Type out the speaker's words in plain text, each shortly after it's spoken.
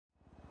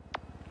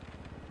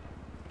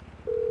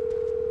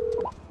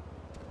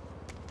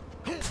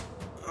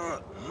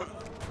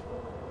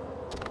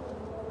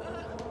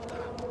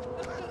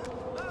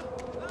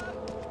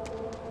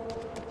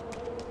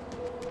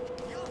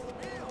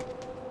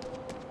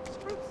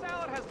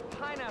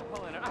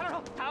pineapple in it. I don't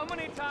know how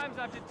many times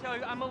I have to tell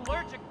you I'm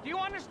allergic. Do you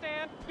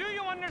understand? Do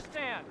you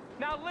understand?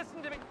 Now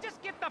listen to me.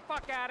 Just get the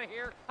fuck out of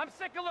here. I'm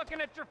sick of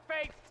looking at your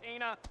face,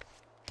 Tina.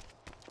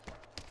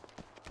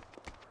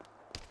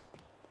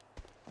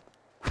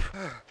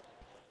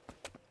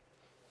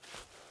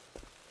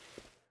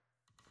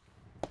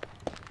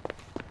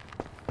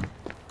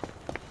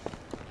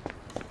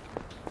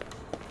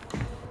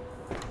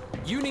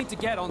 You need to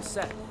get on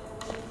set.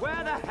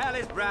 Where the hell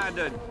is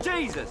Brandon?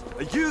 Jesus!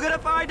 Are you gonna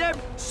find him?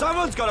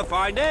 Someone's gotta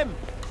find him!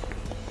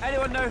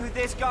 Anyone know who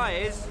this guy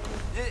is?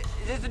 Is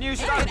this the new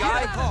stunt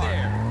guy?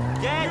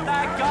 Get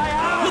that guy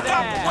out of there! Look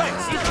out the way!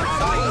 He's on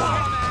site!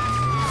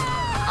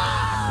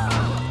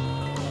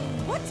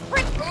 What's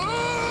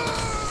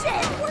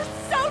Shit! We're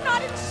so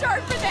not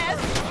insured for this!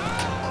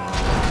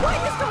 What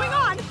is going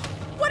on?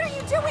 What are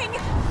you doing?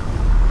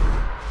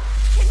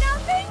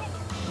 Kidnapping?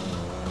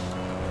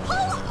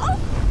 Oh!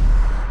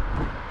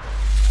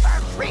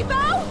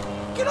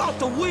 Rebo? Get off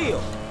the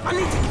wheel! I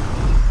need to...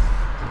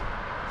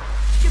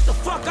 Get the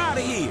fuck out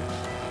of here!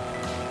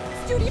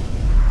 Studio...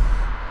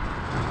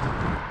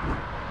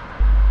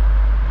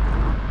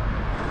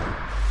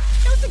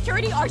 No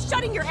security are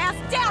shutting your ass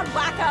down,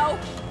 wacko!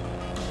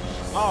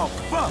 Oh,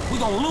 fuck! We're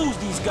gonna lose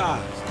these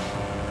guys!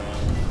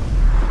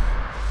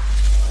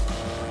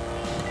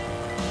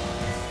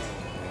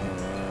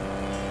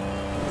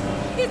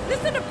 Is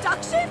this an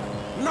abduction?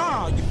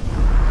 Nah, you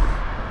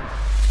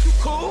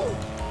cool?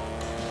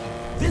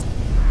 This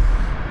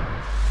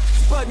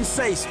button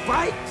say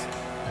spikes?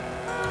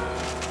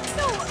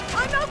 No,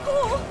 I'm not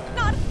cool.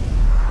 Not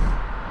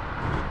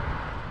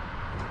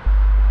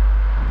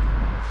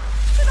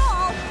at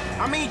all.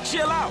 I mean,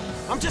 chill out.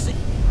 I'm just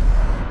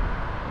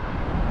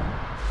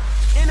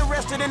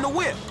interested in the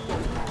whip.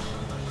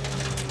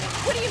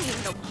 What do you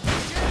mean, the...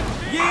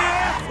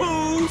 Yeah,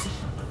 fools!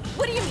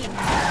 What do you mean?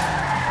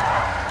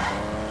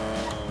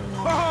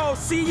 Oh,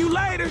 see you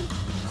later.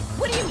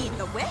 What do you mean,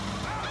 the whip?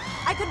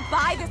 I could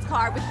buy this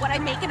car with what I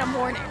make in a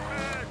morning.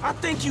 I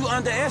think you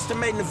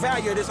underestimating the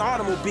value of this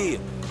automobile,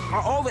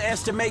 or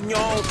overestimating your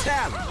own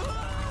talent.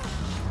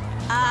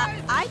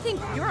 I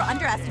think you're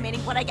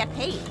underestimating what I get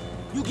paid.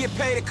 You get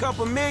paid a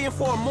couple million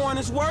for a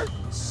morning's work?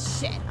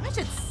 Shit, I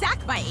should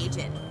sack my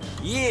agent.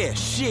 Yeah,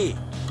 shit.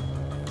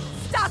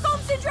 Stockholm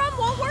Syndrome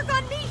won't work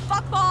on me,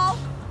 fuckball!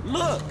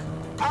 Look,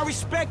 I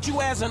respect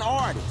you as an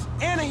artist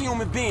and a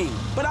human being,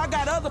 but I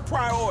got other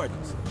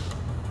priorities.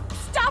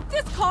 Stop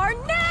this car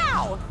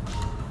now!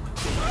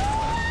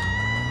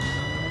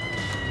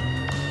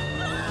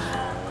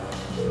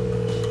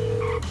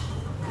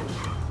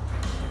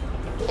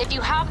 If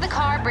you have the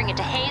car, bring it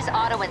to Hayes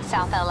Auto in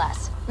South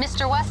LS.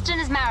 Mr. Weston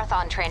is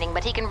marathon training,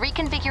 but he can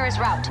reconfigure his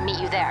route to meet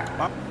you there.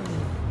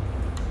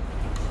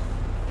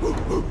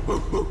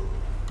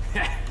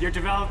 You're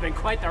developing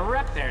quite the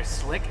rep there,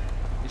 Slick.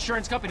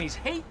 Insurance companies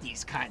hate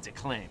these kinds of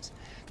claims.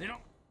 They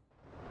don't...